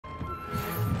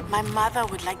My mother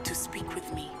would like to speak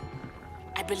with me.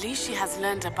 I believe she has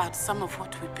learned about some of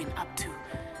what we've been up to.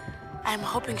 I'm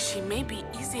hoping she may be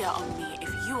easier on me if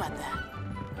you are there.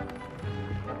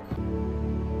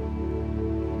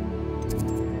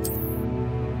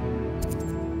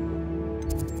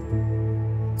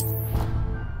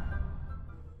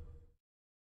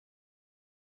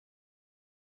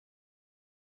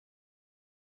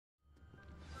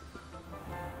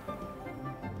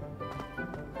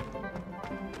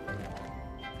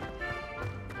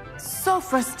 So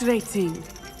frustrating.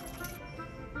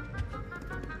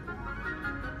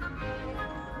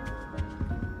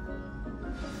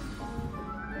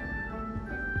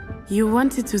 You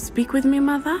wanted to speak with me,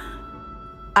 Mother?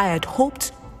 I had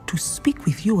hoped to speak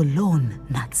with you alone,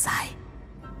 Natsai.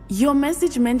 Your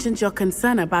message mentioned your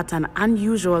concern about an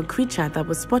unusual creature that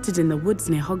was spotted in the woods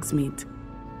near Hogsmeade.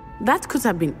 That could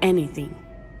have been anything.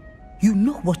 You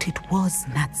know what it was,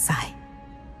 Natsai.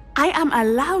 I am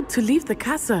allowed to leave the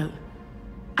castle.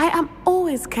 I am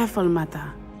always careful,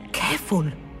 Mother. Careful?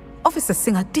 Officer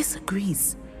Singer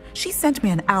disagrees. She sent me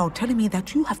an owl telling me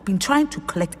that you have been trying to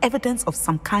collect evidence of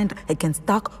some kind against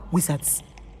dark wizards.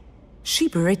 She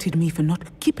berated me for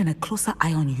not keeping a closer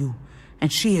eye on you.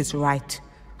 And she is right.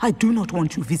 I do not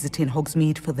want you visiting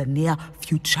Hogsmeade for the near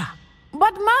future.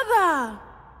 But Mother!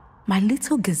 My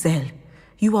little gazelle,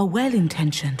 you are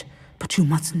well-intentioned, but you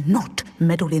must not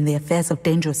meddle in the affairs of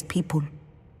dangerous people.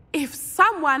 If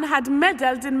someone had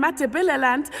meddled in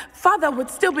Matabeleland, Father would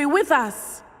still be with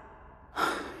us.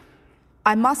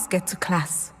 I must get to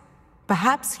class.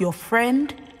 Perhaps your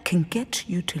friend can get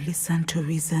you to listen to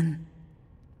reason.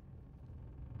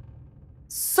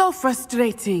 So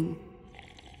frustrating.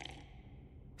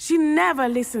 She never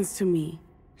listens to me.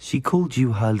 She called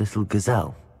you her little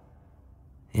gazelle.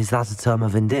 Is that a term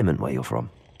of endearment where you're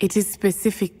from? It is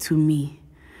specific to me.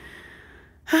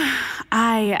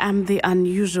 I am the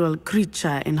unusual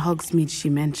creature in Hogsmeade she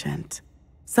mentioned.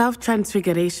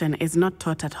 Self-transfiguration is not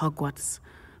taught at Hogwarts,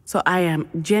 so I am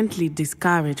gently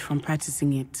discouraged from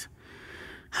practicing it.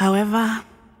 However,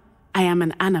 I am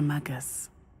an animagus,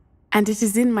 and it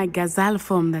is in my gazelle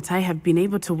form that I have been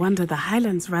able to wander the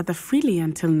Highlands rather freely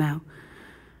until now,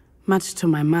 much to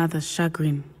my mother's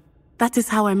chagrin. That is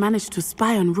how I managed to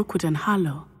spy on Rookwood and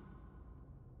Harlow.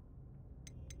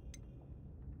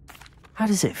 How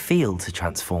does it feel to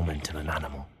transform into an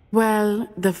animal? Well,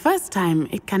 the first time,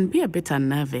 it can be a bit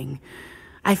unnerving.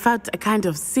 I felt a kind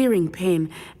of searing pain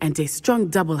and a strong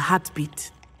double heartbeat.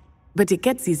 But it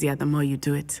gets easier the more you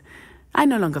do it. I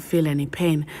no longer feel any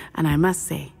pain, and I must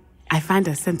say, I find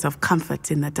a sense of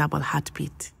comfort in the double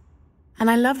heartbeat.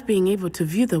 And I love being able to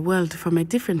view the world from a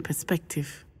different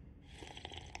perspective.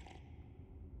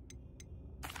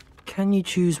 Can you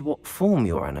choose what form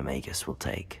your animagus will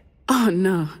take? Oh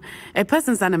no, a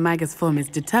person's animagus form is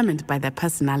determined by their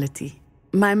personality.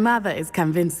 My mother is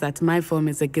convinced that my form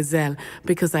is a gazelle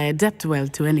because I adapt well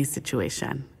to any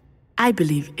situation. I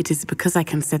believe it is because I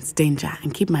can sense danger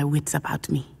and keep my wits about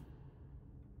me.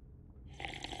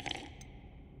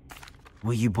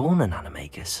 Were you born an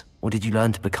animagus, or did you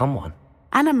learn to become one?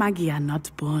 Animagi are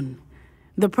not born.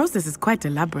 The process is quite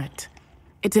elaborate.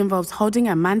 It involves holding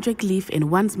a mandrake leaf in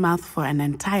one's mouth for an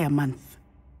entire month.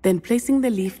 Then placing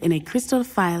the leaf in a crystal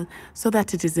phial so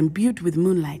that it is imbued with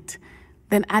moonlight,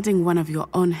 then adding one of your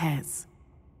own hairs.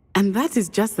 And that is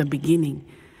just the beginning.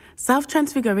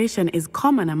 Self-transfiguration is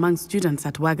common among students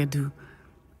at Wagadu,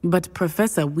 but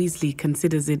Professor Weasley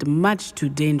considers it much too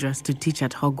dangerous to teach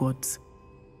at Hogwarts.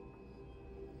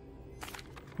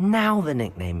 Now the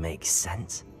nickname makes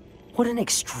sense. What an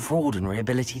extraordinary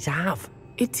ability to have.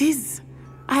 It is.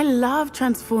 I love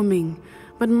transforming.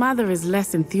 But Mother is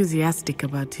less enthusiastic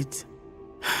about it.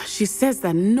 She says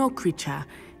that no creature,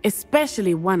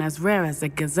 especially one as rare as a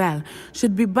gazelle,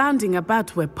 should be bounding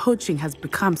about where poaching has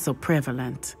become so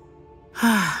prevalent.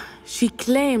 She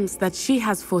claims that she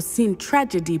has foreseen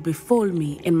tragedy befall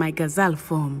me in my gazelle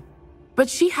form. But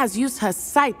she has used her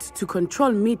sight to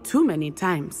control me too many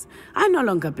times. I no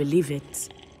longer believe it.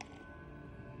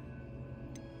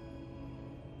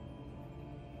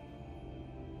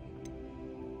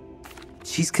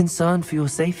 She's concerned for your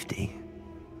safety.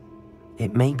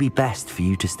 It may be best for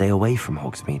you to stay away from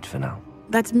Hogsmeade for now.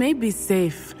 That may be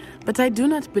safe, but I do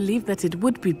not believe that it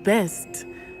would be best.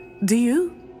 Do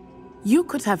you? You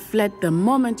could have fled the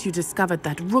moment you discovered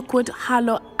that Rookwood,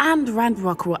 Harlow, and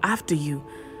Ranrock were after you,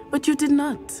 but you did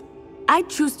not. I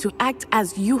choose to act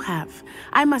as you have.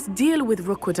 I must deal with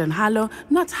Rookwood and Harlow,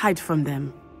 not hide from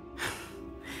them.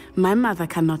 My mother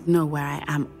cannot know where I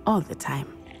am all the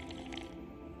time.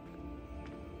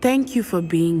 Thank you for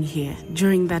being here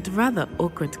during that rather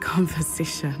awkward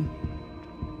conversation.